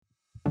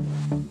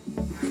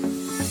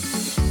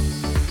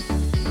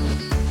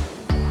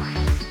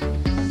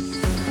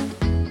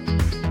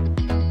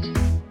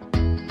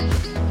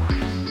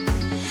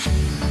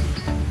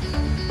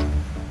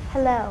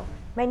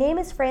My name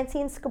is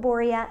Francine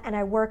Scaboria, and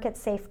I work at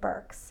Safe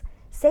Berks.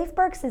 Safe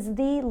Berks is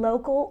the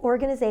local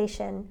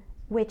organization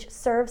which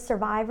serves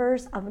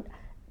survivors of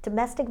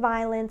domestic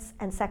violence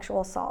and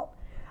sexual assault.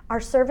 Our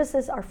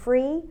services are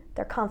free,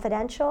 they're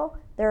confidential,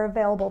 they're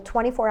available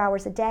 24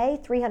 hours a day,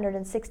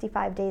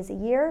 365 days a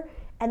year,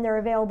 and they're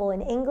available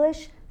in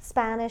English,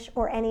 Spanish,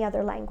 or any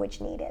other language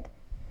needed.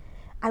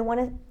 I want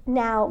to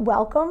now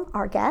welcome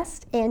our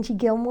guest, Angie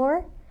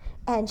Gilmore,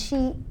 and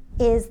she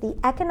is the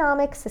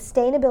Economic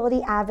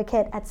Sustainability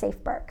Advocate at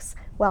Safe Berks.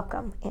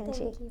 Welcome,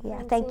 Angie.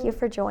 Thank you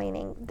for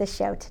joining the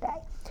show today.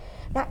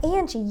 Now,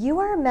 Angie, you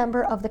are a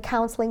member of the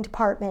counseling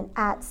department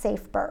at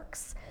Safe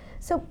Berks.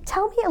 So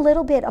tell me a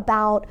little bit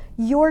about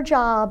your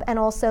job and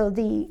also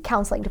the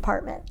counseling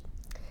department.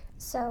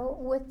 So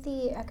with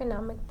the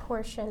economic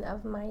portion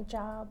of my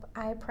job,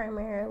 I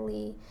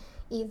primarily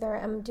either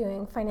am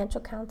doing financial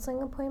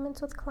counseling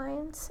appointments with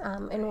clients,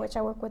 in which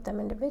I work with them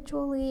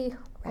individually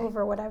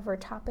over whatever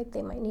topic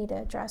they might need to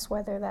address,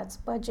 whether that's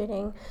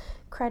budgeting,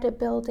 credit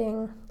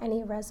building,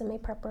 any resume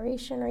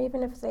preparation, or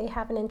even if they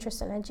have an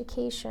interest in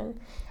education,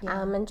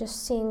 and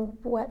just seeing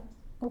what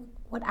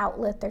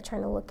outlet they're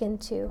trying to look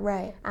into.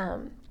 Right.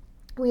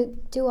 We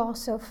do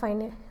also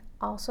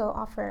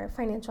offer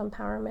financial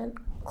empowerment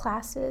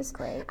classes.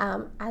 Great.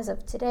 As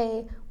of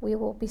today, we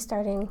will be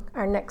starting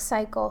our next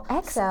cycle.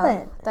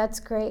 Excellent. So that's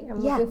great. I'm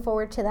looking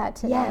forward to that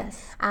today.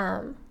 Yes.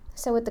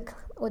 So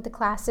with the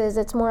classes,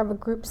 it's more of a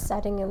group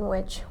setting in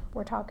which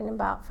we're talking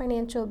about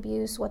financial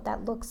abuse, what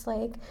that looks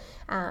like,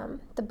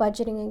 the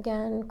budgeting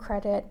again,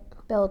 credit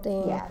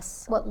building,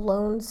 what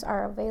loans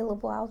are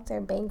available out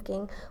there,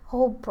 banking, a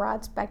whole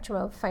broad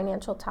spectrum of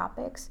financial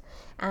topics.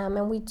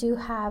 And we do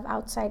have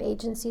outside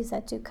agencies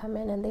that do come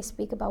in and they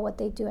speak about what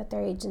they do at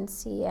their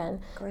agency, and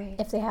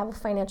if they have a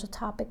financial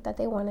topic that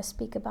they want to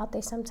speak about,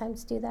 they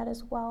sometimes do that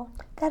as well.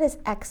 That is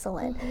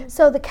excellent.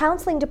 So the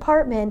counseling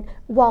department,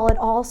 while it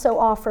also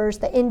offers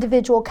the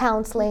individual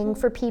counseling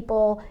for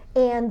people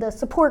and the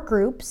support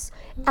groups,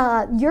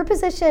 your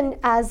position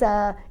as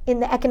in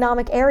the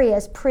economic area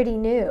is pretty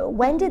new.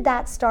 When did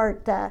that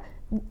start,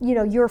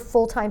 your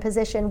full-time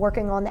position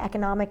working on the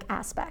economic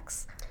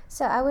aspects?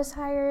 So I was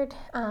hired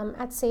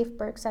at Safe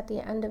Berks at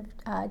the end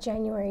of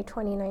January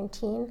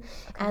 2019,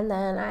 and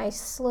then I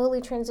slowly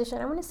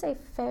transitioned, I want to say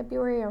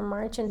February or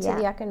March, into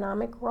the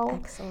economic role.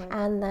 Excellent.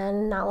 And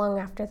then not long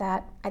after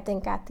that, I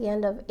think at the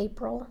end of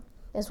April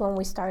is when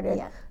we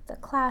started the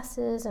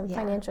classes and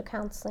financial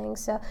counseling.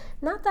 So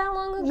not that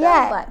long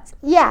ago, but.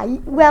 Yeah,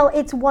 well,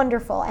 it's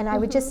wonderful. And I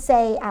would just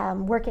say,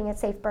 working at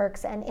Safe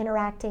Berks and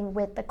interacting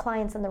with the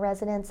clients and the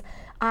residents,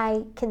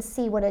 I can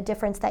see what a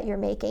difference that you're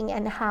making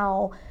and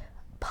how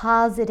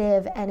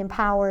positive and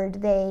empowered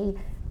they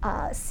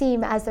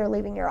seem as they're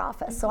leaving your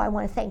office. So I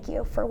want to thank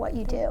you for what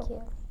you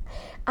do.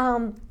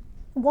 Thank you.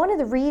 One of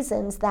the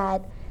reasons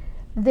that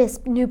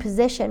this new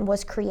position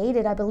was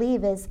created, I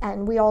believe, is,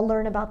 and we all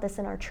learn about this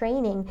in our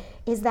training,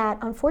 is that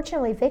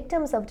unfortunately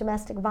victims of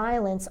domestic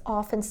violence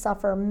often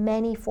suffer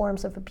many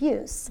forms of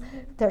abuse.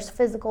 There's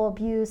physical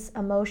abuse,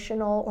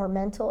 emotional or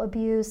mental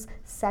abuse,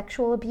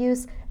 sexual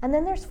abuse, and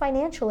then there's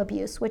financial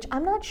abuse, which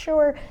I'm not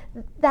sure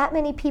that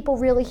many people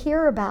really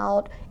hear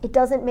about. It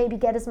doesn't maybe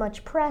get as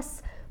much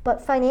press,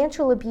 but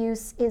financial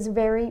abuse is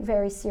very,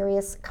 very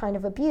serious kind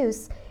of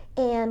abuse.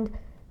 And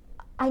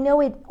I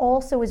know it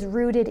also is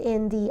rooted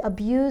in the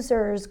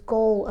abuser's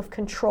goal of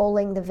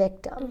controlling the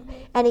victim.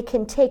 And it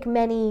can take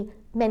many,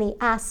 many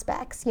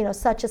aspects,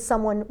 such as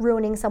someone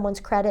ruining someone's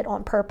credit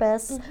on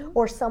purpose,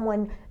 or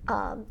someone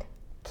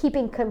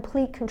keeping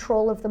complete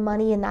control of the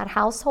money in that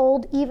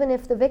household, even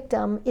if the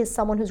victim is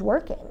someone who's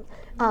working,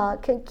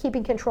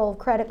 keeping control of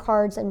credit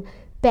cards and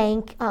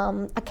bank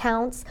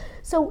accounts.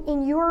 So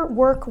in your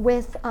work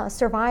with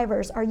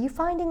survivors, are you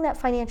finding that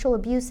financial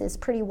abuse is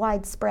pretty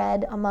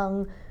widespread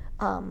among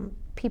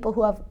people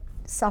who have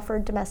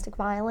suffered domestic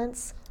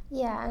violence?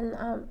 Yeah,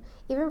 and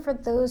even for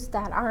those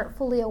that aren't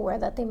fully aware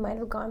that they might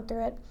have gone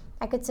through it,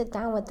 I could sit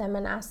down with them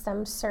and ask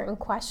them certain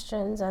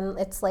questions, and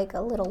it's like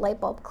a little light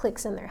bulb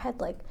clicks in their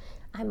head, like,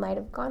 I might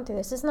have gone through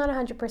this. It's not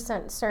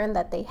 100% certain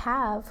that they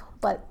have,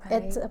 but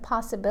it's a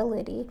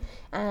possibility.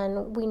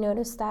 And we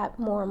notice that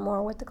more and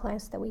more with the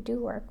clients that we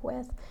do work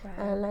with.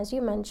 And as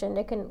you mentioned,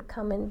 it can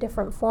come in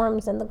different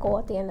forms, and the goal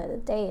at the end of the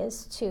day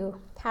is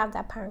to have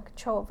that power and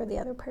control over the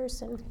other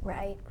person,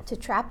 to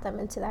trap them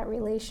into that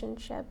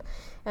relationship.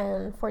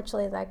 And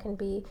unfortunately, that can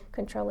be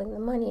controlling the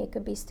money. It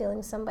could be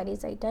stealing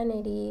somebody's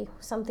identity,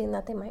 something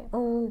that they might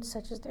own,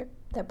 such as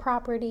their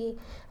property,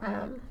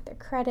 their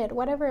credit,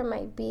 whatever it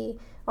might be.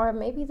 Or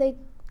maybe they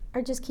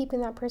are just keeping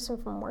that person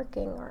from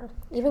working, or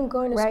even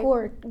going to school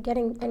or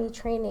getting any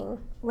training.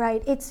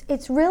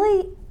 It's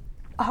really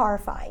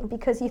horrifying,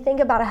 because you think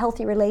about a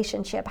healthy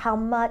relationship, how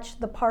much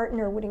the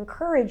partner would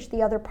encourage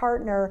the other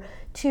partner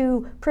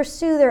to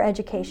pursue their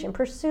education,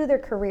 pursue their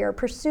career,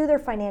 pursue their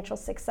financial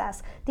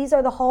success. These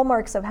are the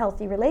hallmarks of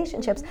healthy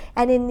relationships.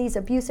 And in these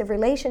abusive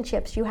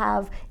relationships, you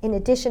have, in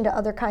addition to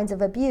other kinds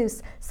of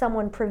abuse,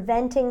 someone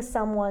preventing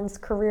someone's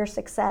career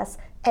success,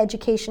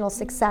 educational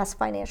success,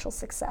 financial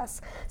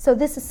success. So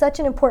this is such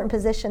an important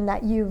position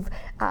that you've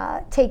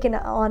taken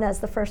on as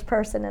the first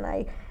person,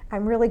 and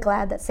I'm really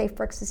glad that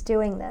SafeBrooks is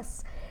doing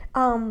this.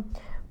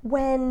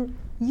 When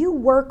you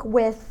work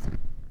with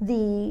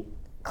the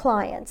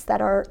clients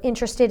that are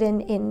interested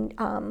in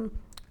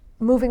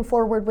moving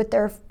forward with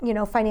their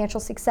financial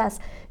success,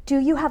 do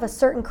you have a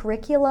certain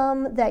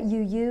curriculum that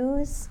you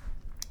use?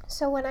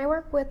 So when I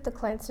work with the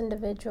clients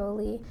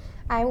individually,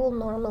 I will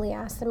normally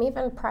ask them,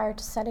 even prior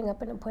to setting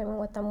up an appointment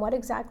with them, what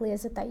exactly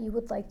is it that you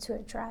would like to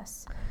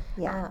address?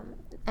 Yeah.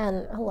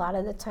 And a lot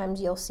of the times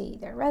you'll see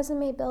their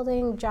resume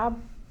building, job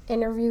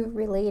interview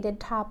related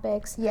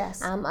topics.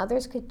 Yes.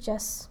 Others could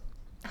just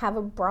have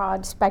a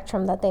broad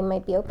spectrum that they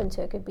might be open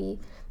to. It could be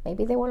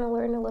maybe they want to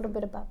learn a little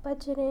bit about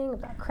budgeting,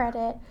 about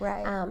credit,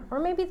 right. Or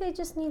maybe they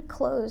just need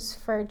clothes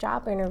for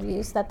job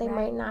interviews that they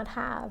might not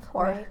have,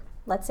 or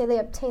let's say they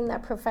obtained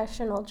that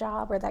professional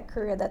job or that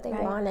career that they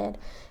wanted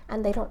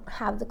and they don't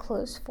have the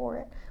clothes for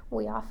it.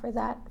 We offer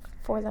that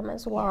for them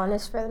as well, and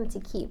it's for them to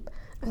keep.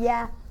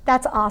 Yeah,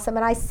 that's awesome.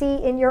 And I see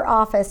in your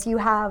office you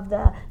have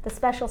the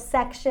special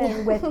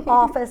section with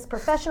office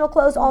professional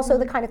clothes, also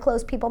the kind of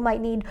clothes people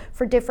might need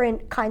for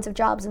different kinds of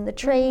jobs in the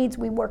trades.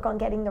 We work on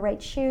getting the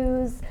right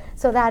shoes.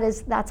 So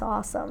that's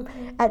awesome.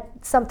 At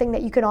something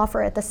that you can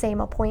offer at the same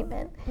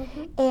appointment.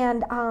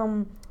 And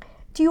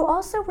do you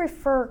also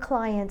refer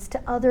clients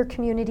to other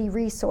community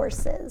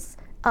resources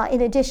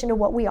in addition to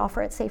what we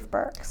offer at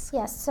SafeBrooks?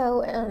 Yes,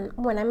 so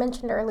when I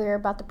mentioned earlier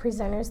about the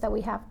presenters that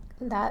we have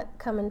that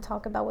come and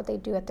talk about what they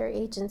do at their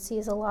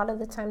agencies, a lot of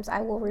the times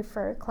I will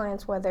refer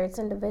clients, whether it's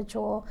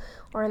individual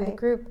or in the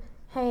group,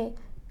 hey,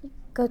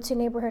 go to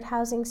Neighborhood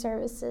Housing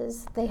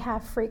Services. They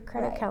have free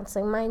credit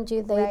counseling. Mind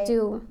you, they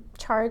do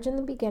charge in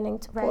the beginning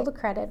to pull the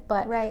credit,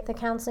 but the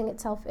counseling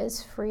itself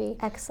is free.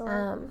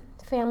 Excellent.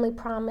 Family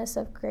Promise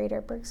of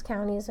Greater Berks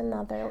County is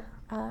another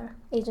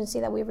agency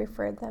that we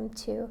referred them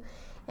to.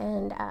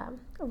 And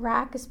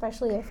RAC,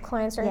 especially if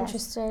clients are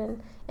interested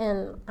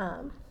in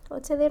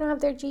let's say they don't have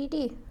their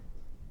GED.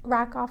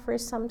 RAC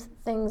offers some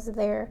things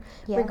there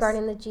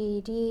regarding the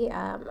GED,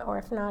 or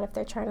if not, if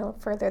they're trying to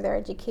further their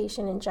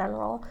education in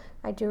general,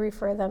 I do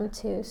refer them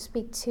to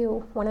speak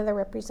to one of the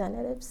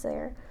representatives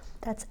there.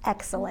 That's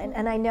excellent.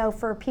 And I know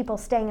for people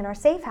staying in our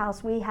safe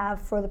house, we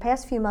have for the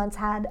past few months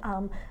had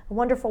a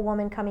wonderful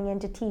woman coming in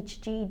to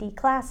teach GED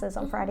classes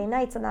on Friday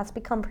nights, and that's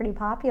become pretty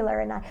popular.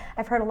 And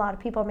I've heard a lot of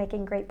people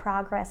making great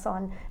progress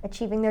on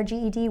achieving their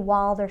GED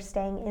while they're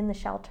staying in the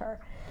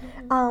shelter.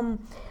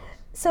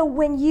 So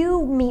when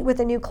you meet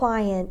with a new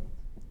client,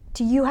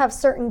 do you have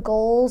certain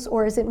goals,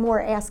 or is it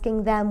more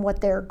asking them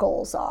what their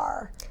goals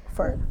are?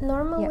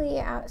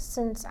 Normally,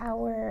 since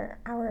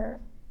our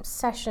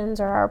sessions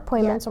or our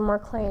appointments are more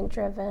client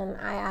driven,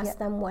 I ask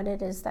them what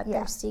it is that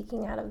they're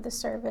seeking out of the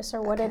service,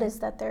 or what it is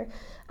that they're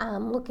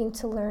looking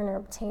to learn or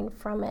obtain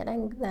from it,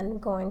 and then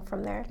going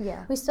from there.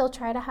 We still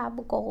try to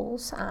have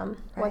goals,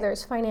 whether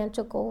it's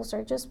financial goals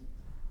or just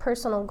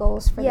personal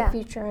goals for the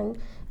future,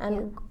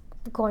 and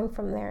going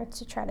from there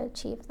to try to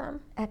achieve them.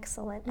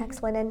 Excellent,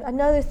 excellent. And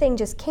another thing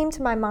just came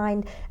to my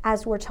mind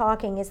as we're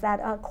talking is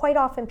that quite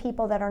often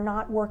people that are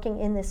not working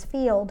in this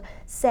field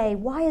say,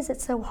 why is it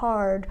so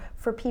hard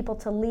for people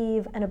to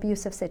leave an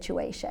abusive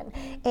situation?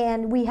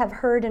 And we have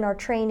heard in our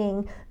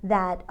training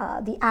that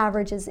the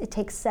average is it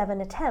takes 7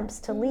 attempts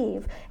to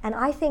leave. And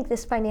I think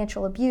this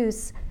financial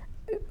abuse,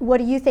 what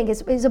do you think,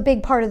 is a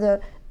big part of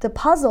the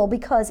puzzle,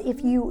 because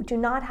if you do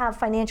not have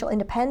financial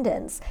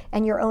independence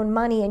and your own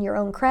money and your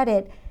own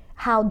credit,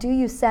 how do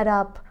you set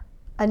up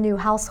a new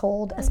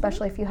household,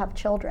 especially if you have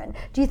children?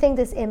 Do you think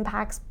this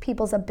impacts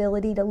people's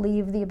ability to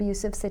leave the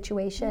abusive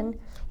situation?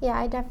 Yeah,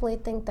 I definitely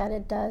think that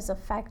it does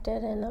affect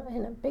it in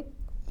a big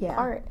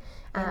part.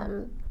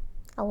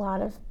 A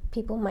lot of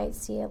people might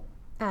see it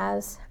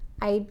as,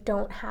 I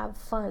don't have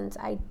funds,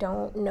 I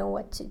don't know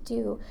what to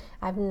do,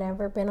 I've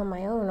never been on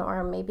my own,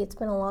 or maybe it's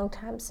been a long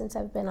time since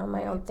I've been on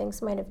my own,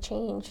 things might have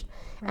changed.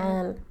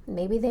 And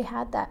maybe they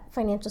had that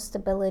financial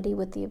stability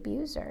with the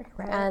abuser,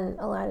 and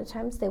a lot of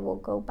times they will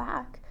go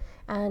back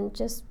and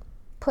just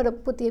put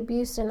up with the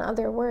abuse, in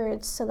other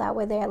words, so that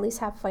way they at least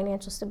have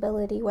financial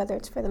stability, whether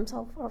it's for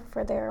themselves or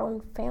for their own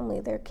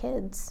family, their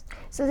kids.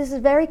 So this is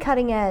very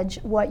cutting edge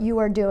what you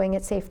are doing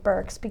at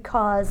SafeBrooks,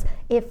 because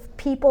if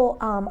people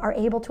are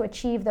able to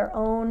achieve their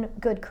own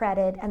good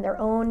credit and their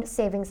own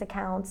savings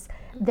accounts,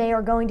 they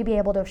are going to be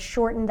able to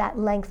shorten that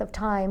length of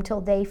time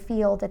till they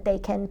feel that they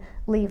can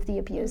leave the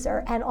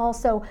abuser. And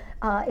also,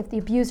 if the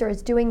abuser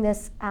is doing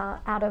this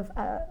out of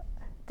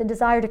the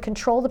desire to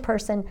control the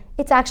person,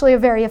 it's actually a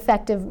very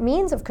effective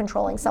means of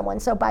controlling someone.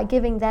 So by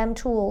giving them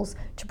tools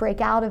to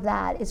break out of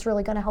that, it's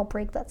really going to help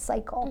break that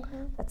cycle.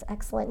 That's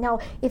excellent. Now,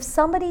 if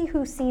somebody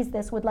who sees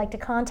this would like to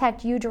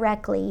contact you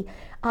directly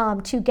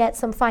to get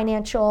some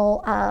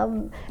financial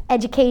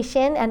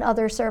education and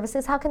other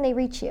services, how can they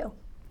reach you?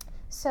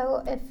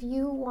 So if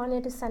you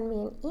wanted to send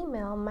me an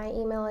email, my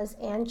email is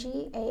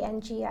Angie,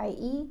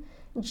 ANGIE,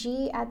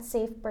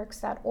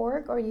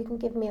 G@safebrooks.org, or you can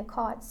give me a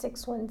call at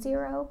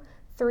 610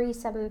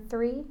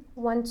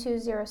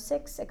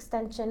 373-1206,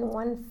 extension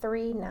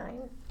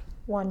 139.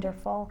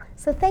 Wonderful.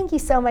 So thank you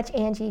so much,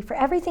 Angie, for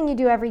everything you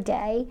do every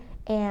day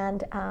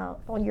and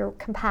all your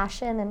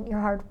compassion and your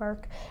hard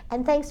work.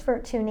 And thanks for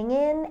tuning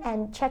in,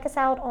 and check us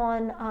out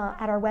on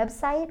at our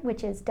website,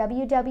 which is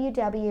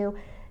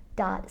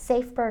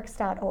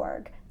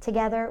www.safeberks.org.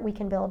 Together we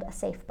can build a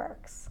Safe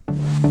Berks.